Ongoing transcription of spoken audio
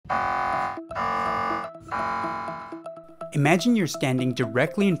Imagine you're standing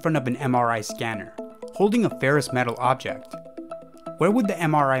directly in front of an MRI scanner, holding a ferrous metal object. Where would the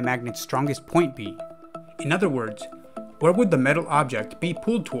MRI magnet's strongest point be? In other words, where would the metal object be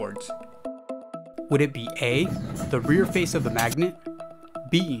pulled towards? Would it be A, the rear face of the magnet,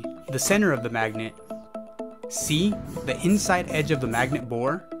 B, the center of the magnet, C, the inside edge of the magnet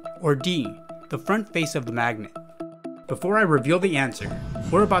bore, or D, the front face of the magnet? Before I reveal the answer,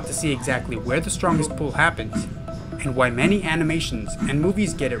 we're about to see exactly where the strongest pull happens, and why many animations and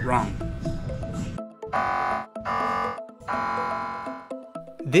movies get it wrong.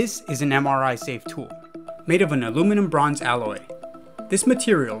 This is an MRI safe tool, made of an aluminum bronze alloy. This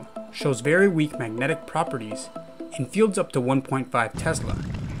material shows very weak magnetic properties in fields up to 1.5 Tesla.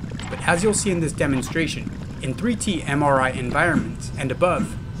 But as you'll see in this demonstration, in 3T MRI environments and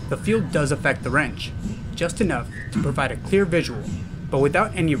above, the field does affect the wrench, just enough to provide a clear visual, but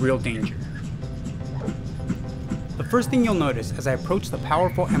without any real danger. The first thing you'll notice as I approach the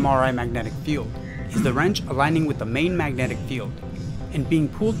powerful MRI magnetic field is the wrench aligning with the main magnetic field and being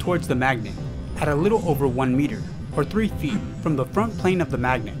pulled towards the magnet at a little over 1 meter, or 3 feet, from the front plane of the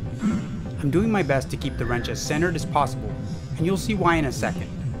magnet. I'm doing my best to keep the wrench as centered as possible, and you'll see why in a second.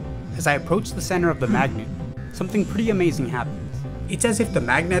 As I approach the center of the magnet, something pretty amazing happens. It's as if the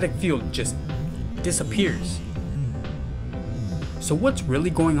magnetic field just disappears. So what's really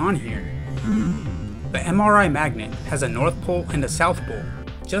going on here? The MRI magnet has a north pole and a south pole,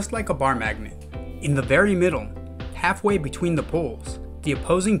 just like a bar magnet. In the very middle, halfway between the poles, the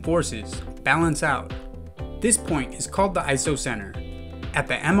opposing forces balance out. This point is called the isocenter. At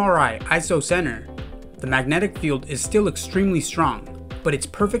the MRI isocenter, the magnetic field is still extremely strong, but it's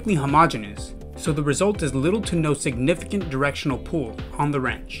perfectly homogeneous, so the result is little to no significant directional pull on the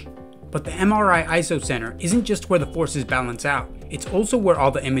wrench. But the MRI isocenter isn't just where the forces balance out, it's also where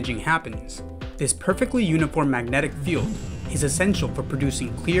all the imaging happens. This perfectly uniform magnetic field is essential for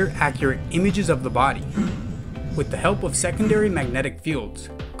producing clear, accurate images of the body. With the help of secondary magnetic fields,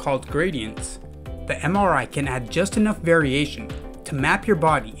 called gradients, the MRI can add just enough variation to map your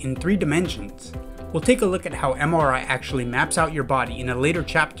body in 3 dimensions. We'll take a look at how MRI actually maps out your body in a later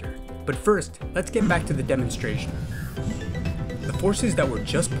chapter, but first, let's get back to the demonstration. The forces that were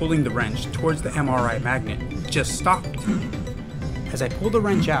just pulling the wrench towards the MRI magnet just stopped. As I pull the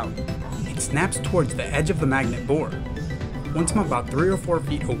wrench out, it snaps towards the edge of the magnet bore. Once I'm about 3 or 4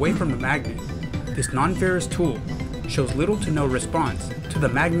 feet away from the magnet, this non-ferrous tool shows little to no response to the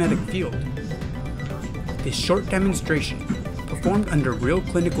magnetic field. This short demonstration, performed under real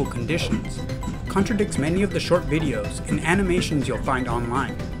clinical conditions, contradicts many of the short videos and animations you'll find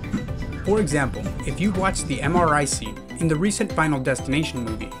online. For example, if you watched the MRI scene in the recent Final Destination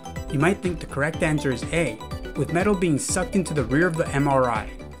movie, you might think the correct answer is A, with metal being sucked into the rear of the MRI,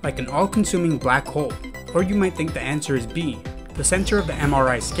 like an all-consuming black hole. Or you might think the answer is B, the center of the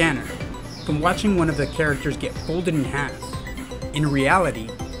MRI scanner, from watching one of the characters get folded in half. In reality,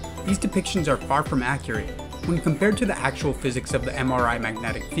 these depictions are far from accurate when compared to the actual physics of the MRI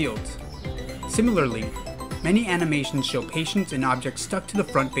magnetic fields. Similarly, many animations show patients and objects stuck to the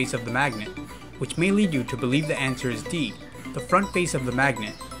front face of the magnet, which may lead you to believe the answer is D, the front face of the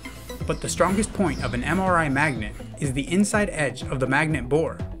magnet. But the strongest point of an MRI magnet is the inside edge of the magnet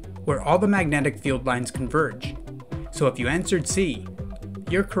bore, where all the magnetic field lines converge. So if you answered C,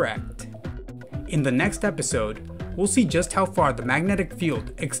 you're correct. In the next episode, we'll see just how far the magnetic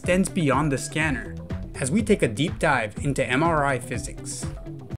field extends beyond the scanner, as we take a deep dive into MRI physics.